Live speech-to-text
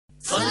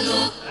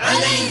صلوا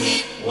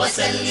عليه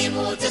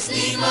وسلموا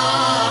تسليما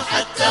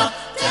حتى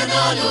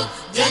تنالوا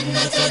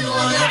جنة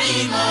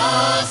ونعيما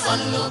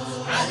صلوا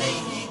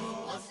عليه.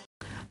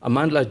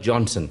 Amandla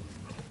Johnson.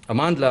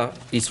 Amandla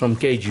is from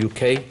Cage,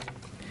 UK.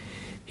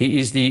 He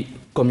is the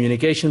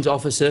communications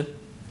officer.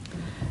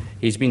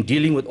 He's been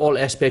dealing with all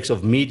aspects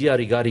of media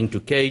regarding to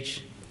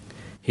Cage.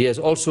 He has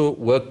also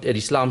worked at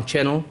Islam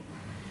Channel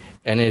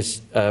and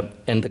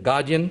The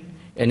Guardian,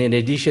 and in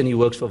addition he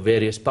works for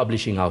various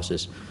publishing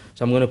houses.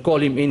 So I'm going to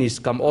call him in. He's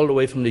come all the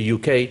way from the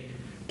UK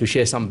to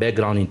share some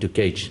background into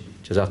Cage.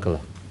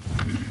 Jazakallah.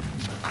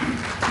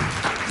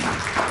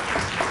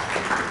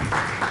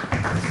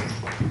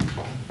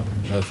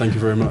 Thank you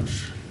very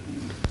much.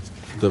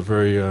 The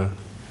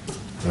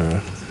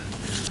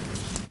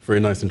very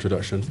nice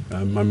introduction.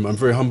 I'm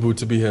very humbled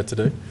to be here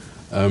today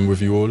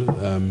with you all.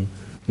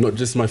 Not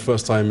just my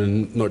first time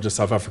in not just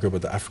South Africa,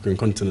 but the African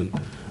continent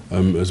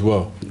as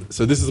well.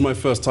 So this is my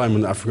first time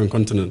on the African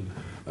continent.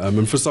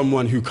 And for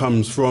someone who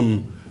comes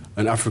from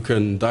an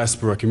African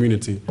diaspora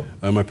community,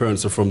 my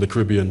parents are from the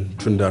Caribbean,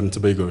 Trinidad and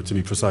Tobago to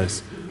be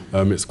precise.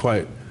 It's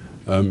quite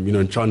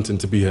enchanting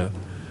to be here.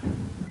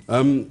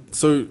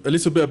 So a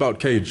little bit about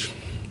Cage.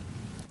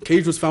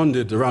 Cage was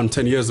founded around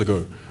 10 years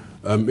ago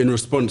in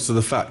response to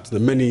the fact that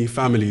many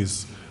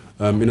families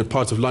in a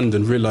part of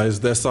London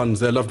realized their sons,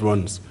 their loved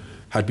ones,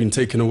 had been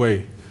taken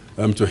away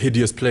to a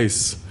hideous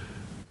place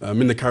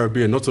in the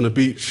Caribbean, not on a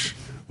beach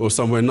or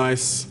somewhere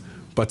nice,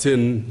 but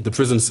in the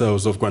prison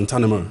cells of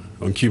Guantanamo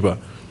on Cuba.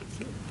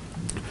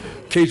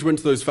 Cage went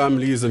to those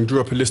families and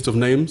drew up a list of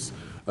names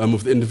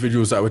of the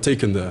individuals that were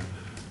taken there.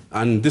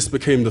 And this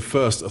became the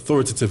first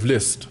authoritative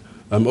list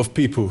of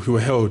people who were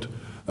held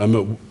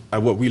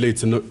at what we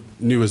later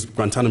knew as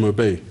Guantanamo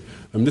Bay.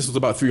 This was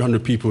about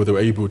 300 people that were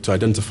able to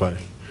identify.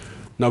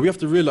 Now we have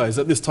to realize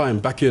at this time,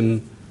 back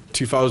in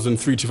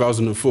 2003,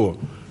 2004,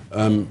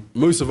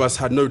 most of us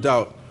had no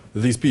doubt that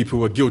these people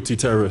were guilty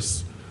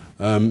terrorists.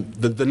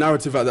 The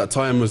narrative at that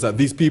time was that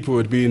these people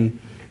had been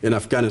in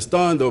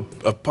Afghanistan, they were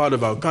a part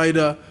of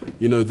Al-Qaeda,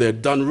 they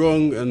had done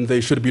wrong and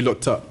they should be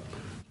locked up.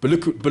 But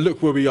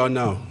look where we are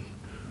now.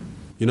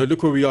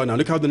 Look where we are now.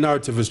 Look how the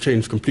narrative has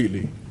changed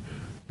completely.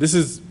 This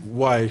is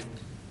why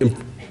the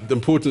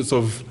importance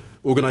of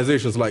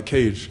organizations like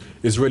Cage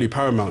is really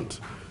paramount.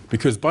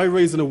 Because by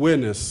raising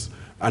awareness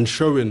and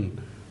showing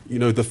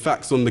the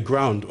facts on the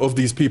ground of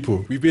these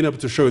people, we've been able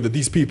to show that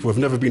these people have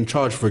never been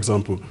charged, for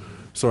example.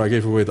 Sorry, I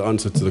gave away the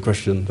answer to the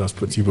question that was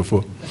put to you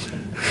before.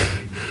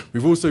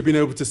 We've also been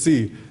able to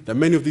see that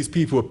many of these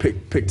people were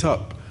picked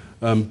up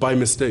by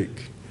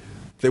mistake.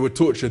 They were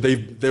tortured,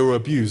 they were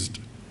abused.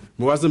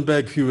 Muazzam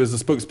Beg, who is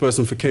the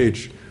spokesperson for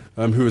Cage,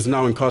 who is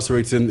now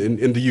incarcerated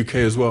in the UK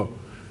as well.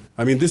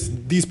 I mean,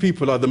 these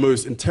people are the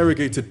most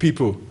interrogated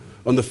people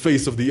on the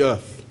face of the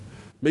earth.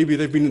 Maybe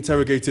they've been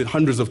interrogated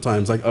hundreds of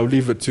times. I'll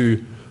leave it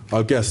to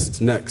our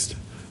guests next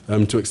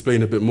to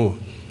explain a bit more.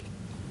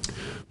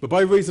 But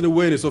by raising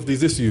awareness of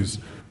these issues,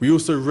 we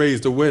also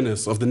raised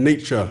awareness of the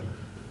nature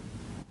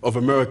of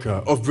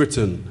America, of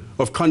Britain,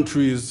 of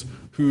countries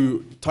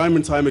who time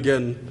and time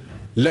again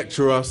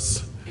lecture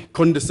us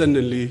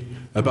condescendingly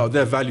about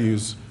their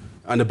values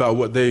and about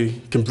what they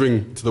can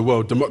bring to the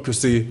world: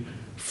 democracy,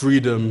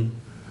 freedom,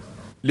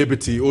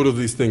 liberty, all of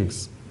these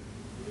things.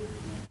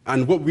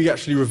 And what we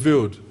actually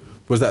revealed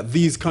was that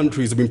these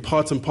countries have been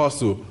part and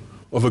parcel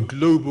of a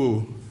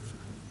global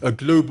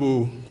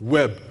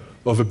web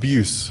of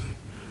abuse.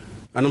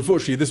 And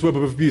unfortunately, this web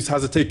of abuse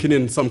has taken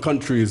in some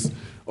countries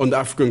on the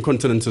African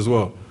continent as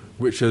well,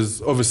 which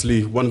is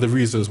obviously one of the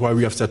reasons why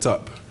we have set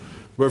up.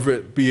 Whether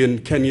it be in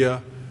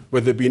Kenya,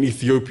 whether it be in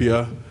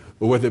Ethiopia,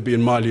 or whether it be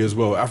in Mali as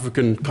well.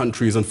 African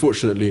countries,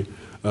 unfortunately,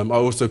 are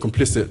also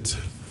complicit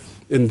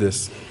in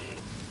this.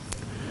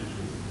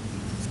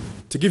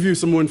 To give you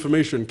some more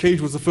information, Cage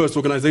was the first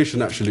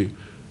organization, actually,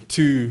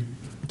 to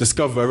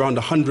discover around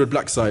 100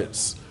 black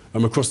sites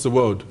across the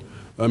world,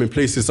 in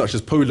places such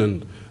as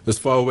Poland, as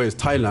far away as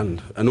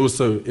Thailand, and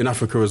also in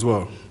Africa as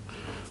well.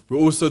 We're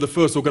also the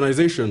first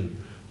organization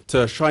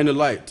to shine a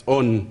light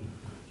on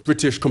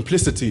British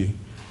complicity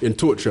in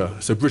torture,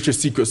 so British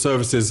Secret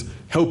Services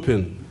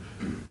helping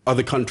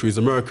other countries,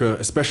 America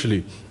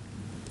especially,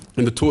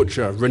 in the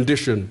torture,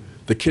 rendition,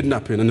 the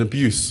kidnapping and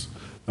abuse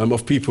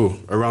of people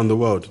around the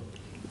world.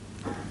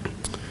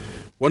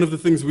 One of the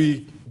things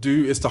we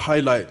do is to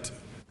highlight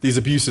these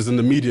abuses in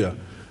the media,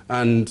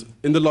 and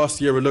in the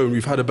last year alone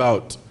we've had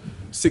about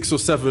 6 or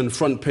 7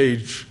 front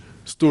page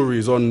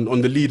stories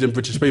on the leading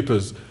British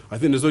papers. I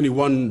think there's only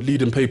one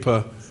leading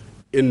paper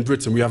in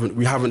Britain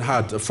we haven't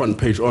had a front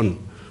page on.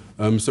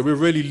 So we're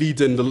really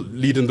leading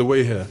the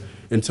way here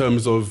in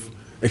terms of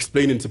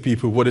explaining to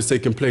people what is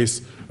taking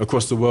place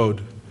across the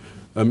world,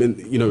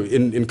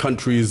 in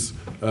countries,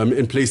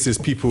 in places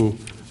people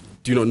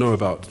do not know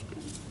about.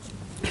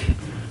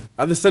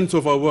 At the center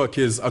of our work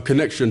is our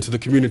connection to the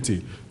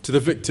community, to the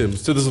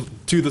victims, to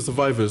the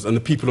survivors and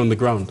the people on the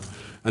ground.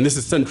 And this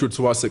is central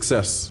to our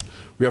success.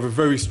 We have a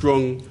very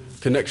strong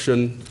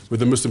connection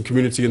with the Muslim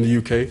community in the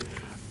UK,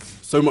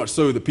 so much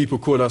so that people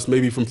call us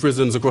maybe from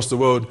prisons across the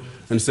world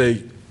and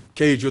say,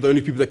 Cage, you're the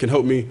only people that can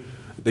help me.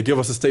 They give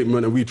us a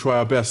statement and we try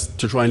our best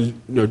to try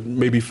and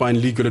maybe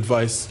find legal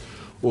advice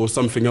or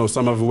something else,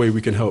 some other way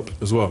we can help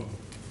as well.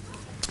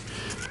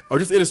 I'll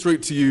just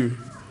illustrate to you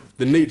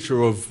the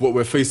nature of what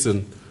we're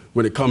facing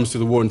when it comes to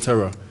the war on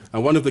terror.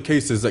 And one of the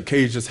cases that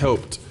Cage has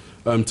helped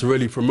to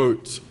really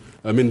promote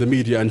in the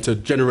media and to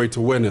generate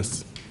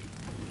awareness.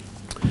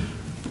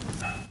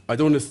 I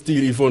don't want to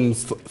steal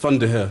Yvonne's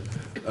thunder here,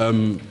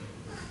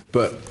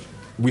 but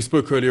we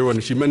spoke earlier on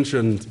and she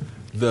mentioned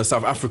the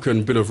South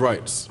African Bill of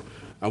Rights.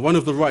 And one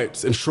of the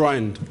rights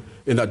enshrined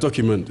in that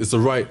document is the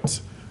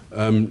right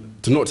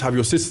to not have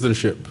your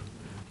citizenship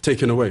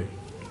taken away.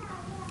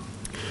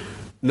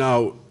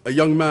 Now, a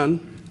young man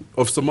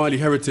of Somali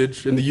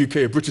heritage in the UK,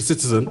 a British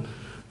citizen,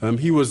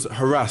 he was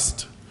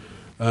harassed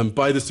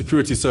by the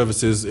security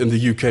services in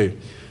the UK.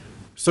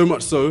 So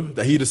much so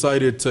that he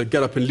decided to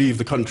get up and leave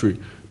the country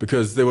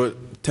because they were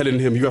telling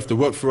him, you have to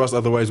work for us,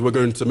 otherwise we're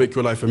going to make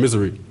your life a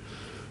misery.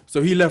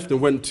 So he left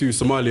and went to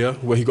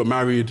Somalia, where he got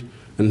married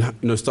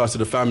and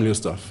started a family and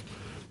stuff.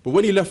 But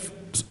when he left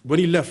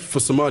for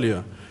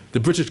Somalia, the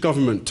British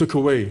government took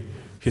away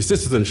his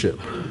citizenship.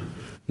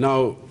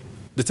 Now,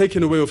 the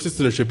taking away of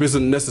citizenship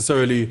isn't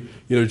necessarily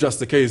just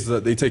the case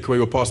that they take away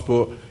your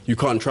passport, you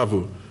can't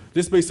travel.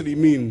 This basically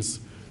means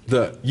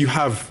that you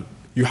have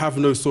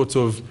no sort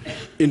of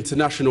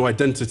international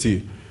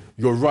identity.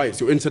 Your rights,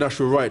 your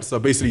international rights are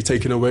basically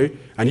taken away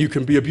and you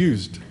can be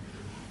abused.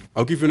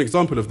 I'll give you an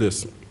example of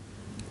this.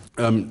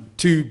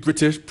 Two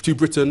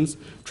Britons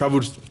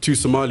traveled to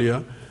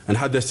Somalia and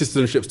had their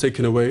citizenships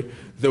taken away.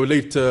 They were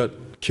later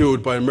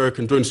killed by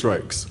American drone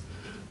strikes.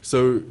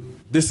 So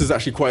this is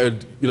actually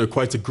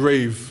quite a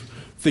grave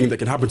thing that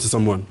can happen to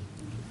someone.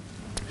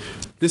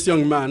 This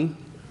young man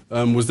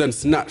was then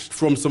snatched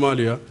from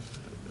Somalia,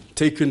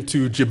 taken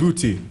to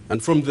Djibouti,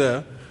 and from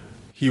there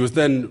he was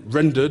then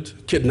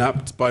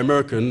kidnapped by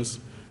Americans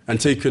and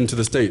taken to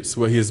the States,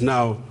 where he is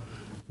now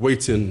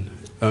waiting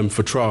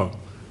for trial.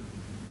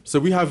 So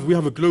we have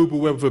a global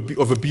web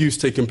of abuse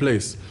taking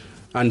place,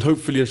 and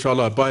hopefully,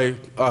 inshallah, by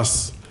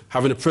us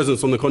having a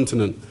presence on the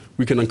continent,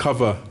 we can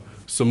uncover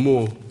some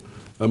more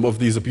of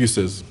these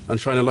abuses and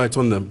shine a light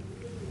on them.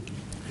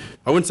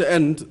 I want to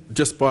end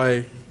just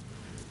by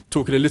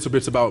talking a little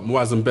bit about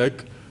Muazzam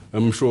Beg.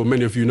 I'm sure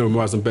many of you know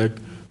Muazzam Beg,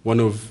 one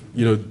of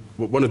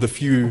the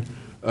few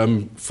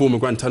former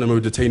Guantanamo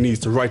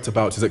detainees to write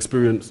about his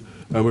experience.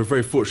 We're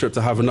very fortunate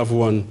to have another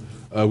one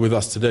with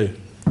us today.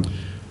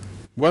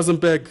 Muazzam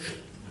Beg,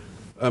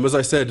 as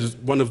I said, is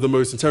one of the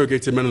most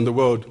interrogated men in the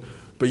world,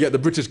 but yet the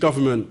British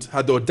government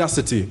had the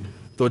audacity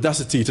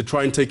to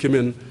try and take him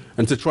in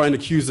and to try and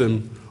accuse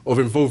him of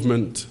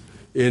involvement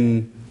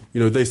in,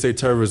 they say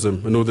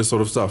terrorism and all this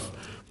sort of stuff.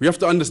 We have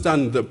to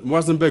understand that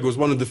Muazzam Beg was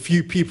one of the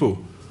few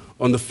people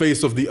on the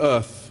face of the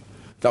earth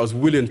that was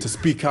willing to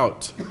speak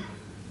out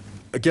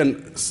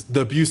against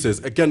the abuses,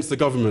 against the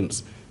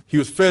governments. He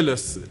was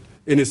fearless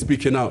in his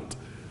speaking out,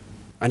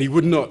 and he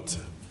would not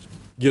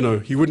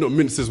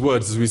mince his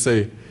words, as we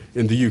say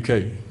in the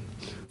UK.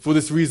 For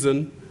this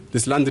reason,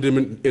 this landed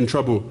him in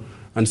trouble,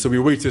 and so we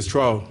await his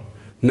trial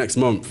next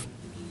month.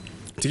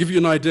 To give you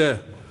an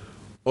idea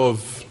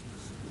of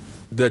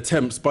the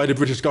attempts by the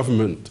British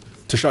government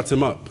to shut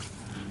him up,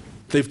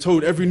 they've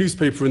told every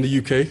newspaper in the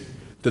UK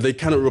that they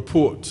cannot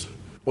report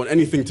on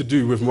anything to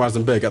do with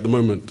Muazzam Beg at the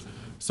moment.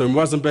 So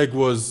Muazzam Beg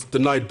was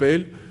denied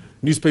bail.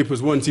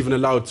 Newspapers weren't even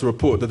allowed to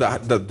report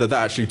that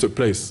actually took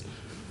place.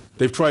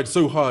 They've tried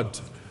so hard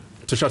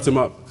to shut him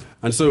up.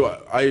 And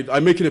so I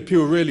make an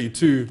appeal really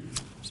to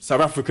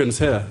South Africans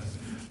here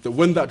that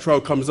when that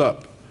trial comes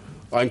up,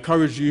 I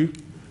encourage you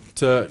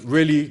to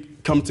really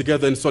come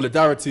together in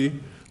solidarity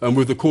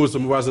with the cause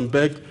of Muazzam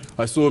Beg.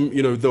 I saw,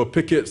 there were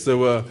pickets, there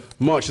were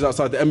marches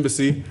outside the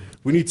embassy.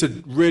 We need to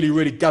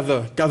really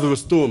gather a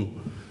storm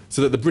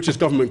so that the British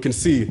government can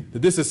see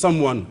that this is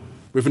someone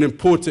with an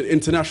important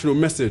international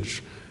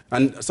message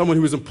and someone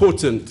who is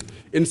important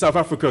in South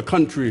Africa, a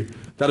country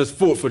that has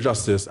fought for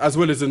justice, as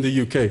well as in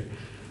the UK,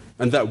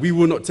 and that we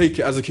will not take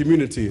it as a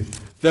community,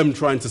 them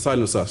trying to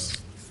silence us.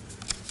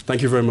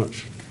 Thank you very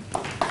much.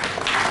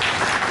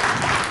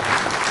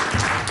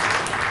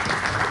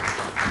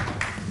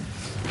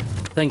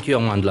 Thank you,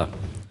 Amandla.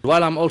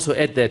 While I'm also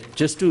at that,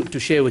 just to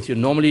share with you,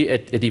 normally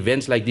at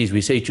events like these,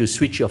 we say to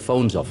switch your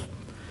phones off.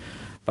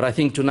 But I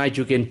think tonight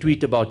you can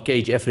tweet about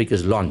Cage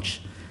Africa's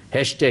launch.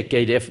 Hashtag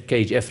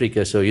Cage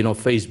Africa, so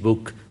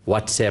Facebook,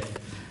 WhatsApp,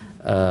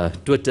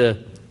 Twitter,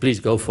 please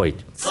go for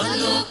it.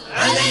 صلوا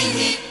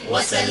عليه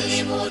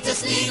وسلموا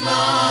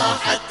تسليما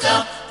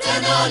حتى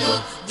تنالوا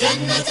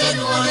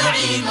جنة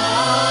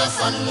ونعيما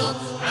صلوا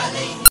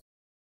عليه